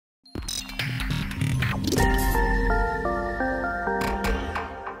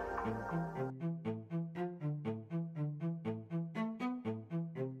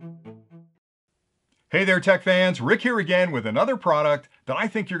Hey there, tech fans. Rick here again with another product that I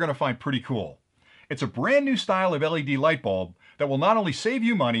think you're going to find pretty cool. It's a brand new style of LED light bulb that will not only save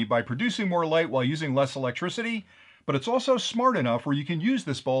you money by producing more light while using less electricity, but it's also smart enough where you can use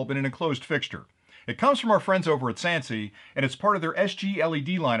this bulb in an enclosed fixture. It comes from our friends over at Sansi, and it's part of their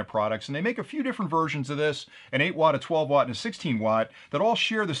SGLED line of products, and they make a few different versions of this, an 8 watt, a 12 watt, and a 16 watt, that all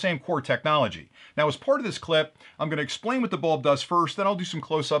share the same core technology. Now, as part of this clip, I'm going to explain what the bulb does first, then I'll do some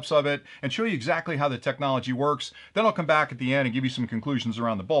close-ups of it and show you exactly how the technology works. Then I'll come back at the end and give you some conclusions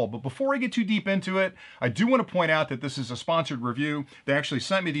around the bulb. But before I get too deep into it, I do want to point out that this is a sponsored review. They actually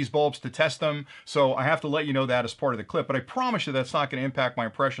sent me these bulbs to test them, so I have to let you know that as part of the clip. But I promise you that's not going to impact my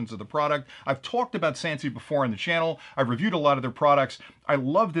impressions of the product. I've talked about Sansi before on the channel. I've reviewed a lot of their products. I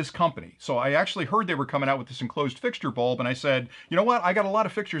love this company. So I actually heard they were coming out with this enclosed fixture bulb, and I said, you know what? I got a lot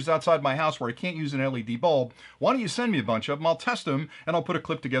of fixtures outside my house where I can't use an LED bulb. Why don't you send me a bunch of them? I'll test them and I'll put a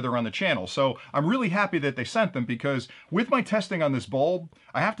clip together on the channel. So I'm really happy that they sent them, because with my testing on this bulb,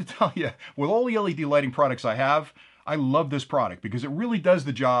 I have to tell you, with all the LED lighting products I have, I love this product because it really does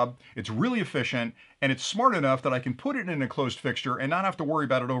the job. It's really efficient, and it's smart enough that I can put it in an enclosed fixture and not have to worry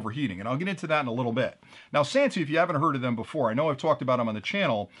about it overheating. And I'll get into that in a little bit. Now, Sansi, if you haven't heard of them before, I know I've talked about them on the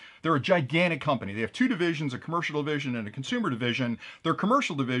channel. They're a gigantic company. They have two divisions, a commercial division and a consumer division. Their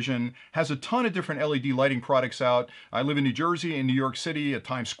commercial division has a ton of different LED lighting products out. I live in New Jersey, in New York City, at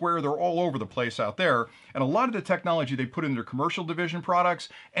Times Square. They're all over the place out there. And a lot of the technology they put in their commercial division products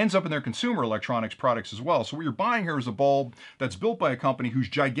ends up in their consumer electronics products as well. So what you're buying here is a bulb that's built by a company who's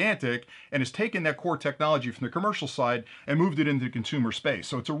gigantic and has taken that core technology from the commercial side and moved it into the consumer space.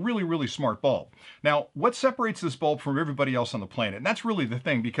 So it's a really, really smart bulb. Now, what separates this bulb from everybody else on the planet? And that's really the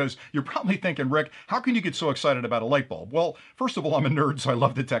thing, because you're probably thinking, Rick, how can you get so excited about a light bulb? Well, first of all, I'm a nerd, so I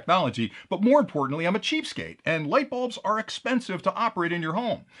love the technology, but more importantly, I'm a cheapskate, and light bulbs are expensive to operate in your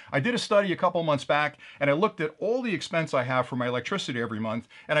home. I did a study a couple months back, and I looked at all the expense I have for my electricity every month,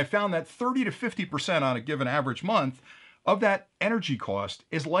 and I found that 30 to 50% on a given average month of that energy cost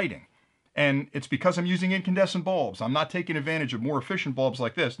is lighting. And it's because I'm using incandescent bulbs. I'm not taking advantage of more efficient bulbs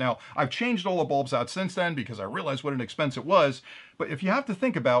like this. Now, I've changed all the bulbs out since then because I realized what an expense it was. But if you have to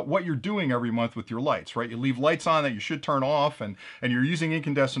think about what you're doing every month with your lights, right? You leave lights on that you should turn off, and you're using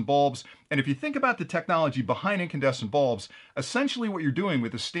incandescent bulbs. And if you think about the technology behind incandescent bulbs, essentially what you're doing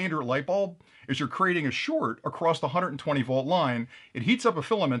with a standard light bulb is you're creating a short across the 120 volt line. It heats up a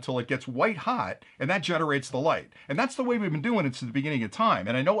filament until it gets white hot, and that generates the light. And that's the way we've been doing it since the beginning of time.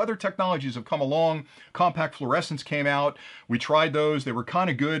 And I know other technologies have come along. Compact fluorescents came out. We tried those. They were kind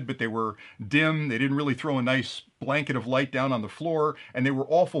of good, but they were dim. They didn't really throw a nice blanket of light down on the floor, and they were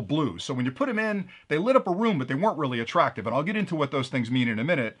awful blue. So when you put them in, they lit up a room, but they weren't really attractive. And I'll get into what those things mean in a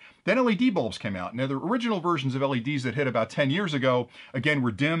minute. Then LED bulbs came out. Now, the original versions of LEDs that hit about 10 years ago, again,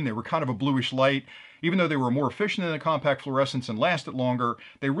 were dim. They were kind of a bluish light. Even though they were more efficient than the compact fluorescents and lasted longer,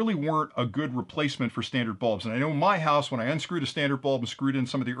 they really weren't a good replacement for standard bulbs. And I know in my house, when I unscrewed a standard bulb and screwed in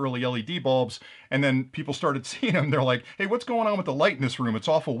some of the early LED bulbs, and then people started seeing them, they're like, hey, what's going on with the light in this room? It's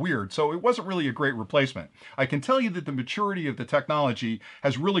awful weird. So it wasn't really a great replacement. I can tell you that the maturity of the technology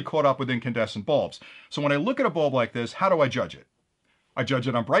has really caught up with incandescent bulbs. So when I look at a bulb like this, how do I judge it? I judge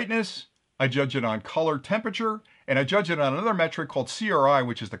it on brightness, I judge it on color temperature, and I judge it on another metric called CRI,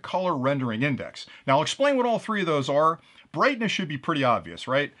 which is the color rendering index. Now, I'll explain what all three of those are. Brightness should be pretty obvious,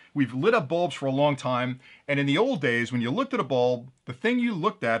 right? We've lit up bulbs for a long time, and in the old days, when you looked at a bulb, the thing you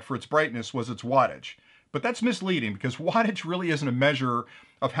looked at for its brightness was its wattage. But that's misleading, because wattage really isn't a measure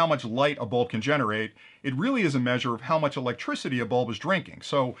of how much light a bulb can generate. It really is a measure of how much electricity a bulb is drinking.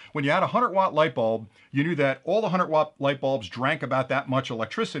 So when you had a 100-watt light bulb, you knew that all the 100-watt light bulbs drank about that much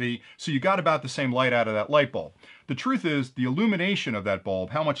electricity, so you got about the same light out of that light bulb. The truth is, the illumination of that bulb,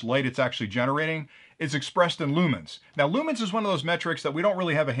 how much light it's actually generating, is expressed in lumens. Now, lumens is one of those metrics that we don't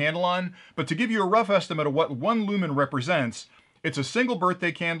really have a handle on, but to give you a rough estimate of what 1 lumen represents, it's a single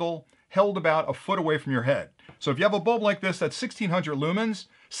birthday candle held about a foot away from your head. So if you have a bulb like this that's 1600 lumens,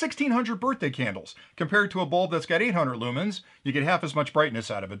 1600 birthday candles. Compared to a bulb that's got 800 lumens, you get half as much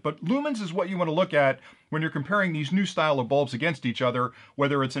brightness out of it. But lumens is what you want to look at when you're comparing these new style of bulbs against each other,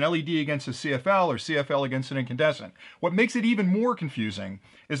 whether it's an LED against a CFL or CFL against an incandescent. What makes it even more confusing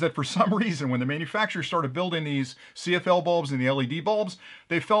is that for some reason, when the manufacturers started building these CFL bulbs and the LED bulbs,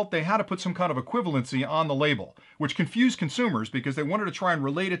 they felt they had to put some kind of equivalency on the label, which confused consumers because they wanted to try and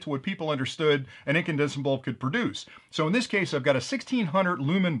relate it to what people understood an incandescent bulb could produce. So in this case, I've got a 1600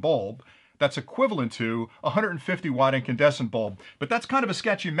 lumen bulb that's equivalent to a 150 watt incandescent bulb. But that's kind of a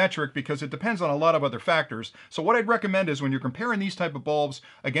sketchy metric because it depends on a lot of other factors. So what I'd recommend is when you're comparing these type of bulbs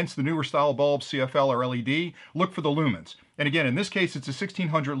against the newer style bulbs, CFL or LED, look for the lumens. And again, in this case, it's a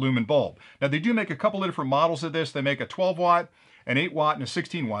 1600 lumen bulb. Now they do make a couple of different models of this. They make a 12 watt, an 8 watt, and a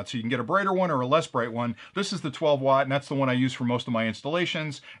 16 watt. So you can get a brighter one or a less bright one. This is the 12 watt, and that's the one I use for most of my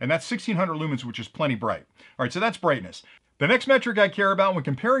installations. And that's 1600 lumens, which is plenty bright. All right, so that's brightness. The next metric I care about when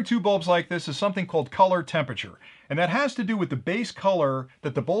comparing two bulbs like this is something called color temperature. And that has to do with the base color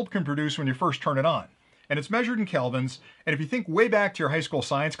that the bulb can produce when you first turn it on. And it's measured in kelvins. And if you think way back to your high school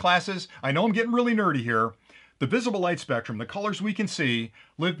science classes, I know I'm getting really nerdy here. The visible light spectrum, the colors we can see,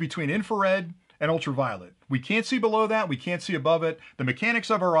 live between infrared and ultraviolet. We can't see below that, we can't see above it. The mechanics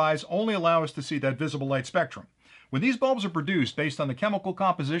of our eyes only allow us to see that visible light spectrum. When these bulbs are produced based on the chemical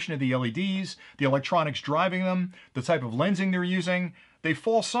composition of the LEDs, the electronics driving them, the type of lensing they're using, they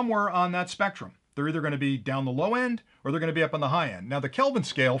fall somewhere on that spectrum. They're either going to be down the low end or they're going to be up on the high end. Now the Kelvin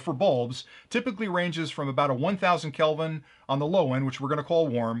scale for bulbs typically ranges from about a 1000 Kelvin on the low end, which we're going to call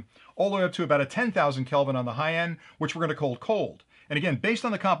warm, all the way up to about a 10,000 Kelvin on the high end, which we're going to call cold. And again, based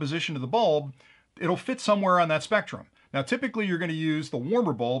on the composition of the bulb, it'll fit somewhere on that spectrum. Now typically you're going to use the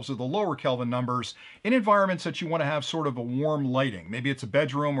warmer bulbs or the lower Kelvin numbers in environments that you want to have sort of a warm lighting. Maybe it's a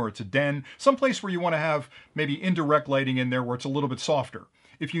bedroom or it's a den, someplace where you want to have maybe indirect lighting in there where it's a little bit softer.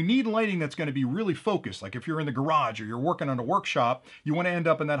 If you need lighting that's going to be really focused, like if you're in the garage or you're working on a workshop, you want to end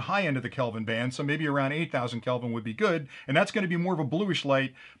up in that high end of the Kelvin band, so maybe around 8,000 Kelvin would be good, and that's going to be more of a bluish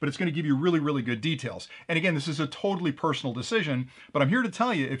light, but it's going to give you really, really good details. And again, this is a totally personal decision, but I'm here to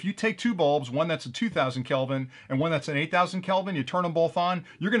tell you, if you take two bulbs, one that's a 2,000 Kelvin and one that's an 8,000 Kelvin, you turn them both on,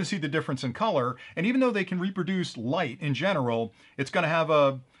 you're going to see the difference in color, and even though they can reproduce light in general, it's going to have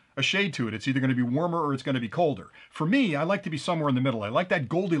a shade to it. It's either going to be warmer or it's going to be colder. For me, I like to be somewhere in the middle. I like that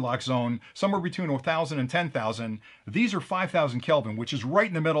Goldilocks zone, somewhere between 1,000 and 10,000. These are 5,000 Kelvin, which is right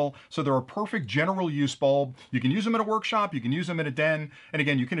in the middle, so they're a perfect general use bulb. You can use them in a workshop, you can use them in a den, and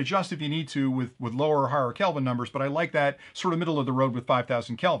again, you can adjust if you need to with lower or higher Kelvin numbers, but I like that sort of middle of the road with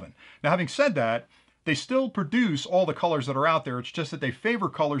 5,000 Kelvin. Now, having said that, they still produce all the colors that are out there. It's just that they favor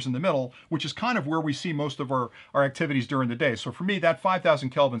colors in the middle, which is kind of where we see most of our activities during the day. So for me, that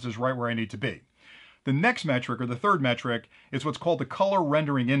 5,000 kelvins is right where I need to be. The next metric, or the third metric, is what's called the color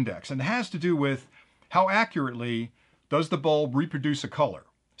rendering index. And it has to do with how accurately does the bulb reproduce a color.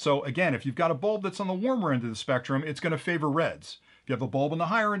 So again, if you've got a bulb that's on the warmer end of the spectrum, it's going to favor reds. If you have a bulb on the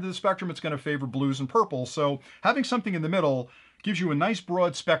higher end of the spectrum, it's going to favor blues and purples. So having something in the middle gives you a nice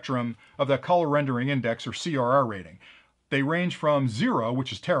broad spectrum of that color rendering index, or CRR rating. They range from 0,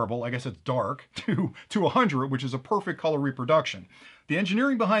 which is terrible, I guess it's dark, to 100, which is a perfect color reproduction. The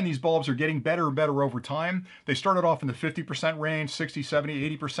engineering behind these bulbs are getting better and better over time. They started off in the 50% range, 60,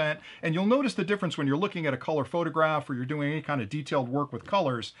 70, 80%, and you'll notice the difference when you're looking at a color photograph or you're doing any kind of detailed work with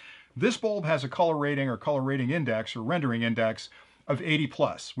colors. This bulb has a color rating or color rating index or rendering index of 80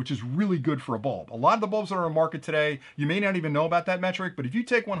 plus, which is really good for a bulb. A lot of the bulbs that are on the market today, you may not even know about that metric, but if you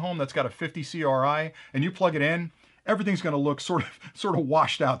take one home that's got a 50 CRI and you plug it in, everything's going to look sort of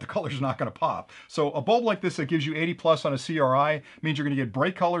washed out. The color's not going to pop. So a bulb like this that gives you 80 plus on a CRI means you're going to get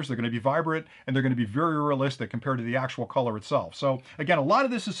bright colors, they're going to be vibrant, and they're going to be very realistic compared to the actual color itself. So again, a lot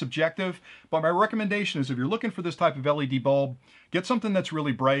of this is subjective, but my recommendation is if you're looking for this type of LED bulb, get something that's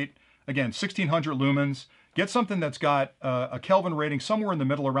really bright. Again, 1600 lumens. Get something that's got a Kelvin rating somewhere in the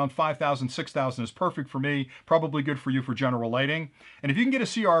middle, around 5,000, 6,000 is perfect for me, probably good for you for general lighting. And if you can get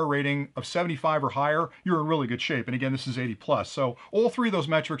a CR rating of 75 or higher, you're in really good shape. And again, this is 80 plus. So all three of those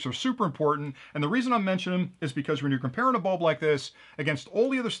metrics are super important. And the reason I'm mentioning them is because when you're comparing a bulb like this against all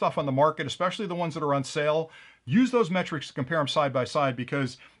the other stuff on the market, especially the ones that are on sale, use those metrics to compare them side by side,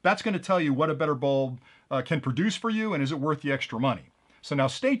 because that's going to tell you what a better bulb can produce for you and is it worth the extra money. So now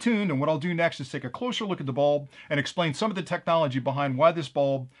stay tuned, and what I'll do next is take a closer look at the bulb and explain some of the technology behind why this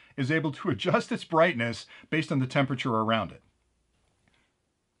bulb is able to adjust its brightness based on the temperature around it.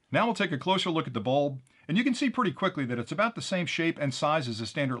 Now we'll take a closer look at the bulb, and you can see pretty quickly that it's about the same shape and size as a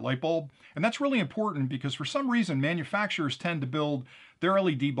standard light bulb. And that's really important because for some reason manufacturers tend to build their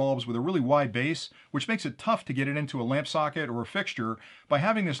LED bulbs with a really wide base, which makes it tough to get it into a lamp socket or a fixture. By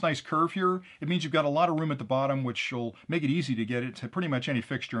having this nice curve here, it means you've got a lot of room at the bottom, which will make it easy to get it to pretty much any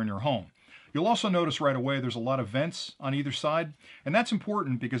fixture in your home. You'll also notice right away there's a lot of vents on either side, and that's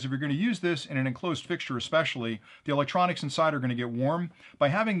important because if you're going to use this in an enclosed fixture especially, the electronics inside are going to get warm. By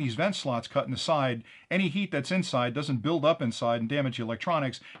having these vent slots cut in the side, any heat that's inside doesn't build up inside and damage the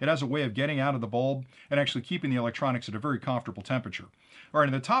electronics. It has a way of getting out of the bulb and actually keeping the electronics at a very comfortable temperature. All right,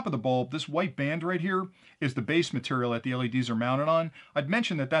 in the top of the bulb, this white band right here is the base material that the LEDs are mounted on. I'd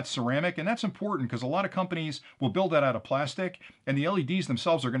mentioned that that's ceramic, and that's important because a lot of companies will build that out of plastic, and the LEDs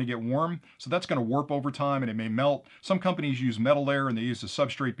themselves are going to get warm, so that's going to warp over time and it may melt. Some companies use metal there and they use a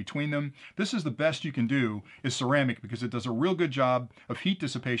substrate between them. This is the best you can do, is ceramic, because it does a real good job of heat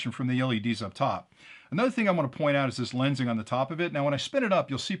dissipation from the LEDs up top. Another thing I want to point out is this lensing on the top of it. Now when I spin it up,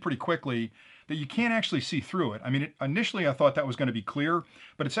 you'll see pretty quickly that you can't actually see through it. I mean, initially I thought that was going to be clear,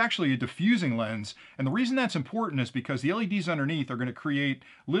 but it's actually a diffusing lens. And the reason that's important is because the LEDs underneath are going to create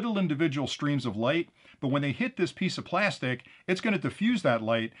little individual streams of light, but when they hit this piece of plastic, it's going to diffuse that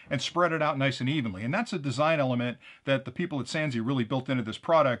light and spread it out nice and evenly. And that's a design element that the people at Sansi really built into this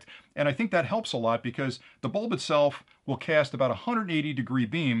product. And I think that helps a lot because the bulb itself will cast about a 180-degree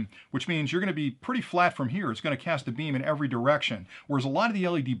beam, which means you're going to be pretty flat from here. It's going to cast a beam in every direction. Whereas a lot of the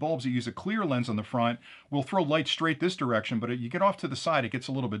LED bulbs that use a clear lens on the front will throw light straight this direction, but you get off to the side, it gets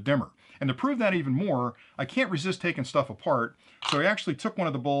a little bit dimmer. And to prove that even more, I can't resist taking stuff apart. So I actually took one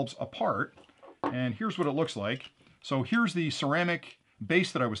of the bulbs apart, and here's what it looks like. So here's the ceramic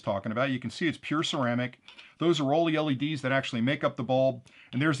base that I was talking about. You can see it's pure ceramic. Those are all the LEDs that actually make up the bulb,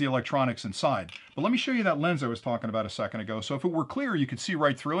 and there's the electronics inside. But let me show you that lens I was talking about a second ago. So if it were clear, you could see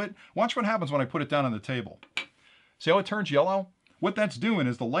right through it. Watch what happens when I put it down on the table. See how it turns yellow? What that's doing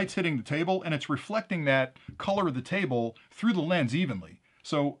is the light's hitting the table and it's reflecting that color of the table through the lens evenly.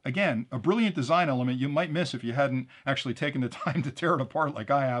 So again, a brilliant design element you might miss if you hadn't actually taken the time to tear it apart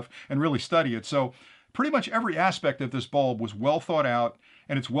like I have and really study it. So pretty much every aspect of this bulb was well thought out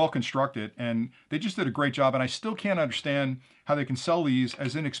and it's well constructed, and they just did a great job. And I still can't understand how they can sell these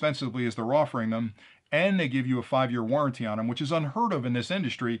as inexpensively as they're offering them, and they give you a 5-year warranty on them, which is unheard of in this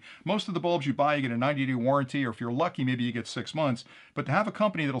industry. Most of the bulbs you buy, you get a 90-day warranty, or if you're lucky, maybe you get 6 months. But to have a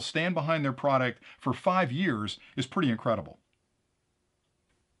company that'll stand behind their product for 5 years is pretty incredible.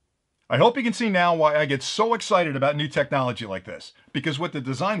 I hope you can see now why I get so excited about new technology like this, because what the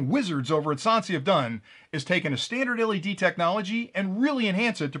design wizards over at Sansi have done is taken a standard LED technology and really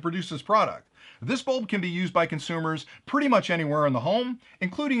enhance it to produce this product. This bulb can be used by consumers pretty much anywhere in the home,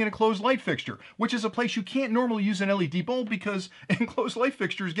 including an enclosed light fixture, which is a place you can't normally use an LED bulb because enclosed light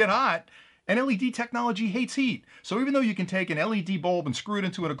fixtures get hot. And LED technology hates heat. So even though you can take an LED bulb and screw it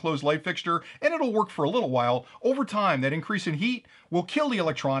into an enclosed light fixture, and it'll work for a little while, over time that increase in heat will kill the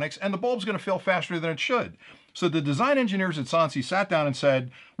electronics and the bulb's going to fail faster than it should. So the design engineers at Sansi sat down and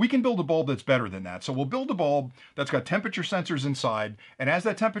said, we can build a bulb that's better than that. So we'll build a bulb that's got temperature sensors inside, and as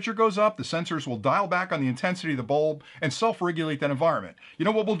that temperature goes up, the sensors will dial back on the intensity of the bulb and self-regulate that environment. You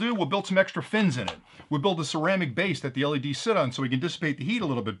know what we'll do? We'll build some extra fins in it. We'll build a ceramic base that the LEDs sit on so we can dissipate the heat a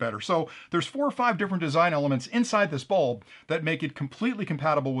little bit better. So there's 4 or 5 different design elements inside this bulb that make it completely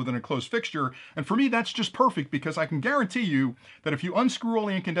compatible with an enclosed fixture. And for me, that's just perfect because I can guarantee you that if you unscrew all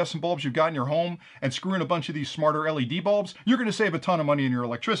the incandescent bulbs you've got in your home and screw in a bunch of these smarter LED bulbs, you're going to save a ton of money in your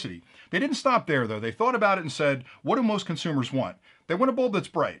electricity. They didn't stop there though. They thought about it and said, what do most consumers want? They want a bulb that's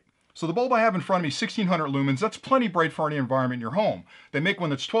bright. So the bulb I have in front of me, 1600 lumens, that's plenty bright for any environment in your home. They make one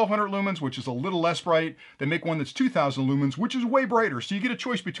that's 1200 lumens, which is a little less bright. They make one that's 2000 lumens, which is way brighter. So you get a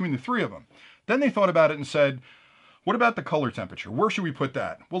choice between the 3 of them. Then they thought about it and said, what about the color temperature? Where should we put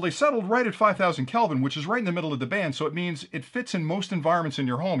that? Well, they settled right at 5000 Kelvin, which is right in the middle of the band. So it means it fits in most environments in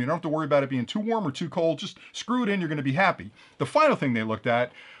your home. You don't have to worry about it being too warm or too cold. Just screw it in, you're going to be happy. The final thing they looked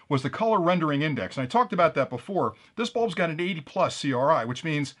at was the color rendering index. And I talked about that before. This bulb's got an 80 plus CRI, which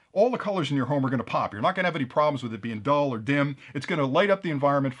means all the colors in your home are going to pop. You're not going to have any problems with it being dull or dim. It's going to light up the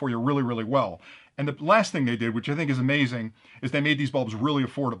environment for you really, really well. And the last thing they did, which I think is amazing, is they made these bulbs really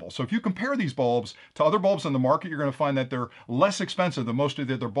affordable. So if you compare these bulbs to other bulbs on the market, you're going to find that they're less expensive than most of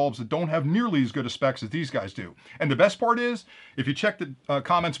the other bulbs that don't have nearly as good a specs as these guys do. And the best part is, if you check the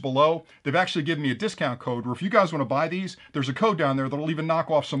comments below, they've actually given me a discount code where if you guys want to buy these, there's a code down there that'll even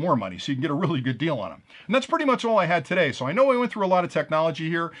knock off some more money, so you can get a really good deal on them. And that's pretty much all I had today. So I know I went through a lot of technology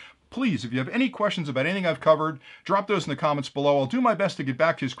here. Please, if you have any questions about anything I've covered, drop those in the comments below. I'll do my best to get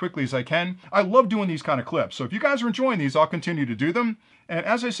back to you as quickly as I can. I love doing these kind of clips. So if you guys are enjoying these, I'll continue to do them. And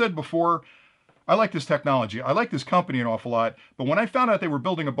as I said before, I like this technology. I like this company an awful lot. But when I found out they were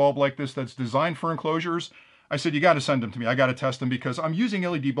building a bulb like this that's designed for enclosures, I said, you got to send them to me. I got to test them because I'm using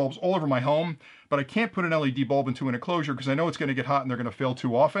LED bulbs all over my home, but I can't put an LED bulb into an enclosure because I know it's going to get hot and they're going to fail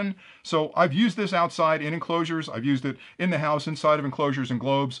too often. So I've used this outside in enclosures. I've used it in the house inside of enclosures and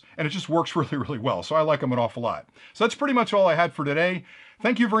globes, and it just works really, really well. So I like them an awful lot. So that's pretty much all I had for today.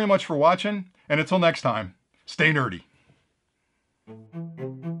 Thank you very much for watching, and until next time, stay nerdy.